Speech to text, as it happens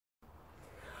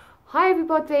Hi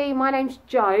everybody, my name's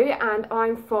Jo and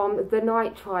I'm from the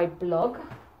Night Tribe blog,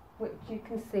 which you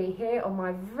can see here on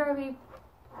my very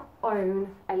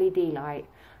own LED light.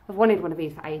 I've wanted one of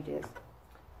these for ages.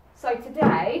 So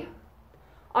today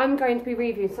I'm going to be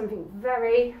reviewing something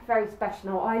very, very special.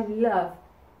 Now, I love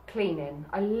cleaning.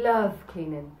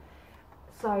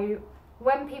 So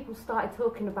when people started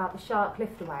talking about the Shark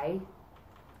Lift-away,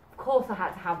 of course I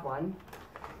had to have one.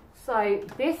 So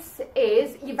this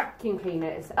is your vacuum cleaner.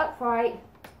 It's upright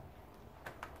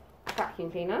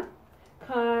vacuum cleaner.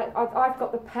 I've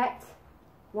got the pet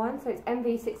one, so it's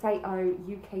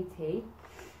NV680UKT,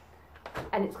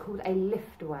 and it's called a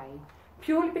Lift-away.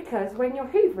 Purely because when you're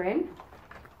hoovering,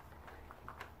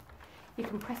 you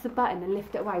can press a button and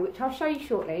lift it away, which I'll show you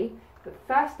shortly. But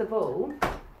first of all,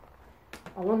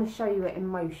 I want to show you it in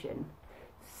motion.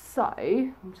 So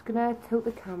I'm just going to tilt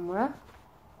the camera.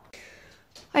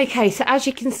 Okay, so as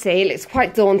you can see, it looks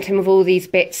quite daunting with all these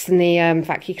bits in the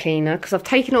vacuum cleaner, because I've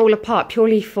taken it all apart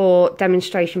purely for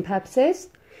demonstration purposes.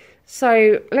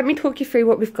 So let me talk you through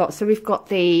what we've got. So we've got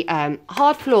the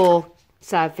hard floor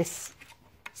surface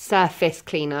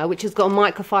cleaner, which has got a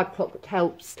microfiber cloth which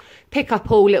helps pick up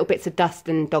all little bits of dust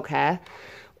and dog hair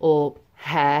or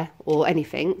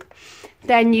anything.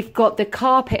 Then you've got the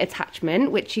carpet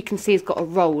attachment, which you can see has got a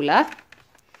roller.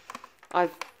 I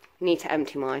need to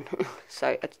empty mine,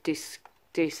 so I do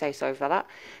say sorry for that.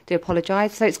 Do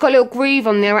apologise. So it's got a little groove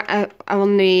on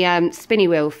the spinny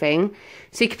wheel thing,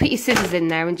 so you can put your scissors in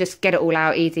there and just get it all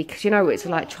out easy, because you know what it's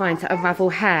like trying to unravel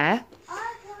hair.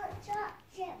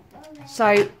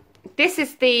 So this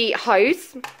is the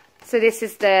hose. So this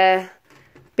is the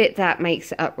bit that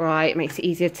makes it upright, makes it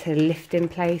easier to lift in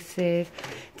places.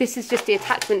 This is just the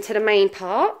attachment to the main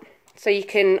part. So you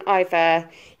can either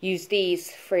use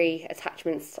these three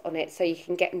attachments on it, so you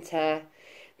can get into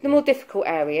the more difficult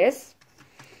areas.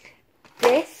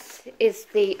 This is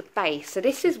the base. So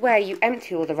this is where you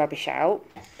empty all the rubbish out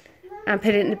and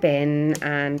put it in the bin.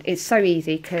 And it's so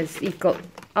easy because you've got,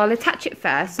 I'll attach it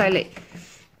first. So it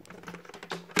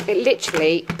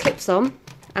literally clips on.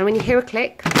 And when you hear a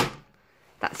click,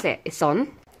 that's it, it's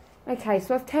on. Okay,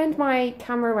 so I've turned my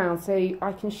camera around so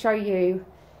I can show you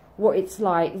what it's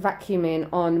like vacuuming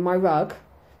on my rug,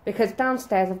 because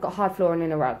downstairs I've got hard flooring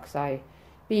and a rug, so it'll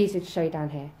be easier to show you down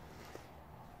here.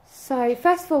 So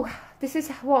first of all, this is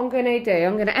what I'm going to do.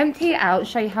 I'm going to empty it out and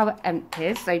show you how it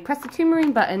empties. So you press the two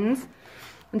marine buttons.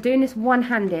 I'm doing this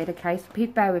one-handed, okay, so please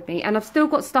bear with me. And I've still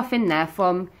got stuff in there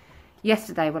from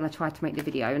yesterday when I tried to make the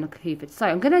video and I hoovered. So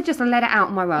I'm going to just let it out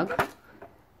on my rug.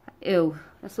 Ew,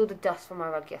 that's all the dust from my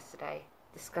rug yesterday.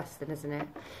 Disgusting, isn't it?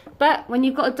 But when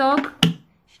you've got a dog,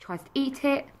 she tries to eat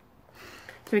it.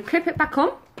 So we clip it back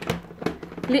on.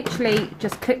 Literally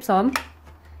just clips on.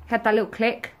 Had that little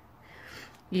click.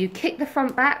 You kick the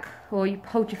front back, or you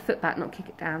hold your foot back, not kick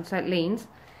it down, so it leans.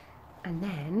 And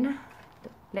then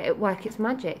let it work its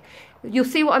magic. You'll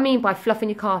see what I mean by fluffing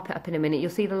your carpet up in a minute. You'll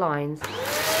see the lines.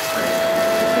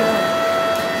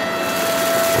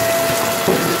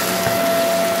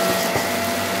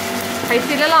 Can you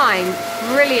see the lines?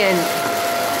 Brilliant.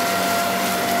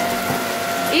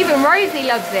 Even Rosie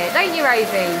loves it, don't you,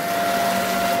 Rosie?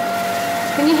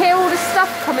 Can you hear all the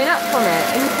stuff coming up from it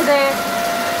into the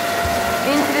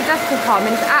dust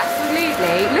compartment? It's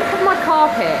absolutely, look at my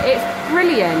carpet, it's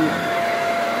brilliant.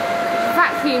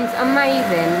 Vacuum's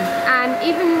amazing, and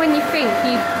even when you think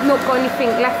you've not got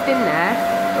anything left in there,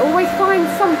 it always finds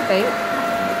something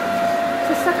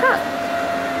to suck up.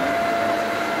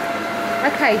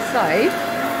 Okay, so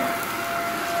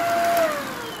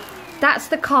that's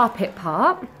the carpet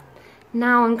part.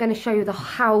 Now I'm going to show you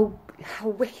how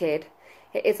wicked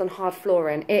it is on hard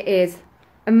flooring. It is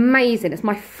amazing. It's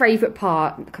my favourite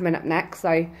part coming up next,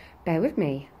 so bear with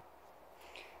me.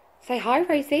 Say hi,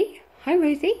 Rosie. Hi,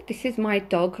 Rosie. This is my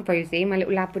dog, Rosie, my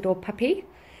little Labrador puppy.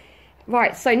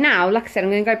 Right, so now, like I said, I'm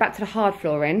going to go back to the hard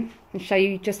flooring and show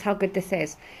you just how good this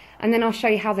is. And then I'll show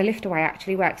you how the Lift-away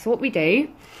actually works. So what we do,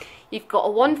 you've got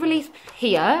a wand release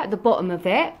here at the bottom of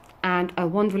it and a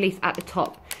wand release at the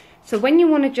top. So when you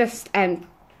want to just want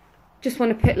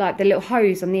to put like the little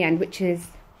hose on the end, which is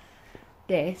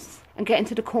this, and get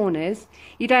into the corners,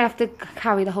 you don't have to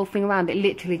carry the whole thing around. It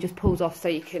literally just pulls off, so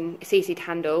it's easy to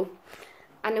handle.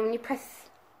 And then when you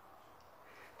press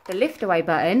the Lift-away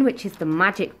button, which is the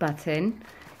magic button,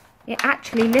 it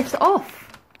actually lifts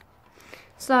off.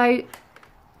 So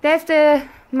there's the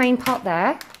main part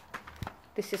there.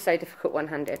 This is so difficult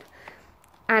one-handed.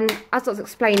 And as I was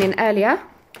explaining earlier,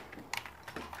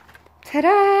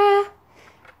 ta-da!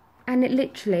 And it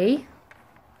literally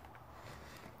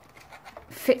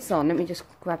fits on. Let me just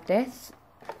grab this.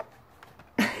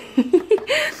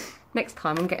 Next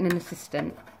time I'm getting an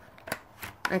assistant.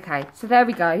 Okay, so there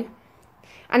we go.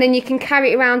 And then you can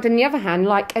carry it around in the other hand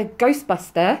like a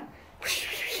Ghostbuster.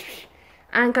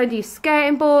 And go do your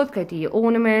skirting board, go do your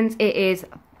ornaments. It is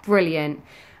brilliant.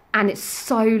 And it's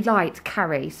so light to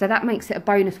carry. So that makes it a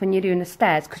bonus when you're doing the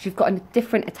stairs, because you've got a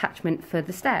different attachment for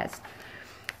the stairs.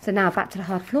 So now back to the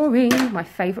hard flooring, my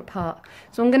favourite part.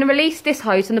 So I'm going to release this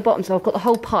hose on the bottom, so I've got the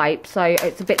whole pipe, so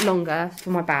it's a bit longer for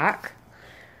my back.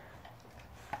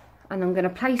 And I'm going to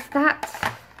place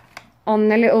that on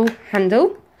the little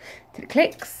handle till it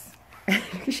clicks.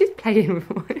 She's playing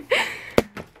with it.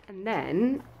 And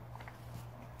then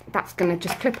that's going to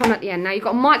just clip on at the end. Now you've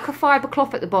got a microfiber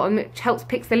cloth at the bottom, which helps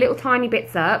pick the little tiny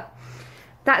bits up.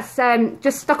 That's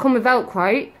just stuck on with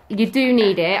Velcro. You do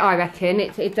need it, I reckon.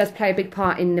 It does play a big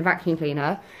part in the vacuum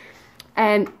cleaner.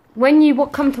 When you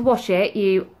come to wash it,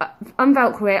 you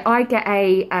unvelcro it. I get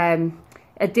a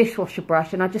dishwasher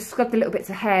brush, and I just scrub the little bits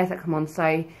of hairs that come on,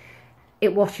 so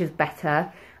it washes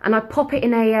better. And I pop it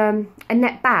in a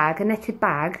netted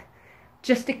bag,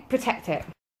 just to protect it.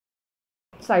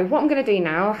 So what I'm going to do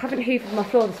now, I haven't hoovered my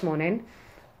floor this morning,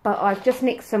 but I've just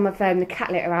nicked some of the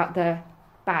cat litter out the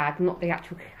bag, not the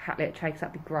actual cat litter tray, because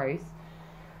that'd be gross.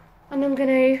 And I'm going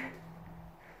to...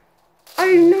 Oh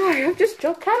no, I've just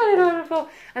dropped cat litter on the floor.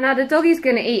 And now the doggy's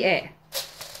going to eat it.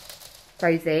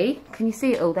 Rosie, can you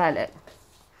see it all there, look?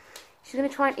 She's going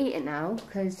to try and eat it now,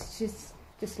 because she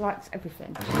just likes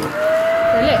everything. So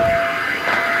look.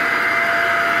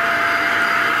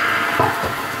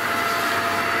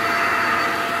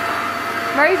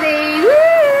 Rosie, woo!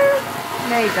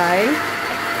 There you go.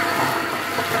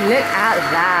 Look at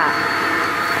that.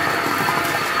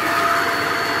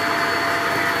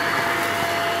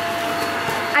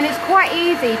 And it's quite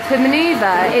easy to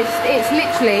manoeuvre. It's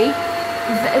literally,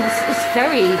 it's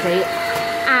very easy.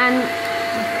 And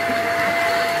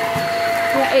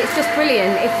yeah, it's just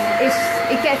brilliant.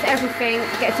 It gets everything,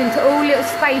 it gets into all little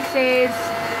spaces.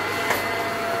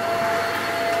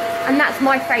 And that's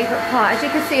my favourite part. As you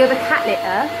can see, all the cat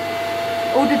litter,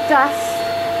 all the dust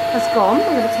has gone.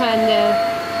 I'm going to turn the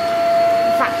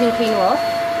vacuum cleaner off.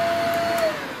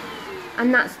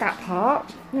 And that's that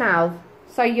part. Now,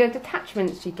 so your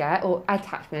detachments you get, or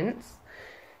attachments,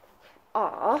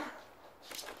 are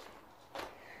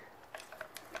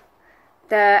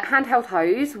the handheld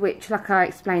hose, which, like I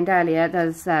explained earlier,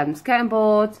 there's skirting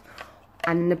boards,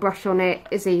 and the brush on it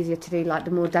is easier to do like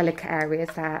the more delicate areas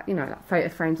that, you know, like photo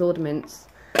frames, ornaments.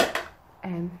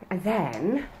 And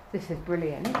then, this is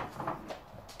brilliant.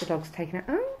 The dog's taking it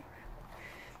out.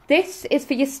 This is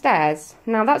for your stairs.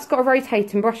 Now that's got a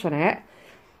rotating brush on it,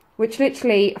 which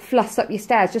literally fluffs up your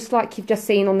stairs, just like you've just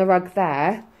seen on the rug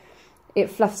there. It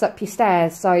fluffs up your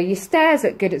stairs, so your stairs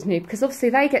look good as new, because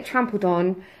obviously they get trampled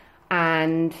on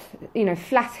and, you know,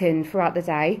 flattened throughout the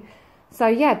day. So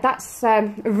yeah, that's,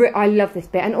 I love this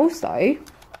bit. And also,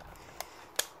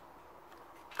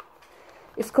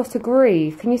 it's got a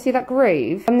groove. Can you see that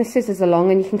groove? Run the scissors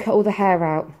along and you can cut all the hair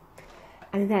out.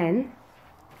 And then,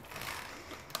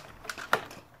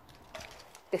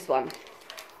 this one.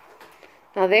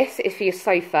 Now this is for your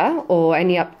sofa or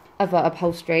any other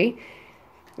upholstery.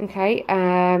 Okay,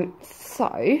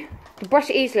 so, you brush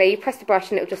it easily, you press the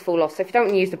brush and it'll just fall off. So if you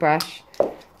don't use the brush,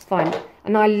 it's fine.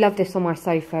 And I love this on my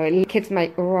sofa. Kids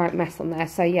make a right mess on there.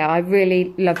 So yeah, I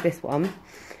really love this one.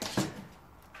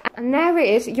 And there it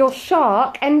is, your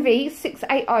Shark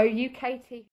NV680UKT.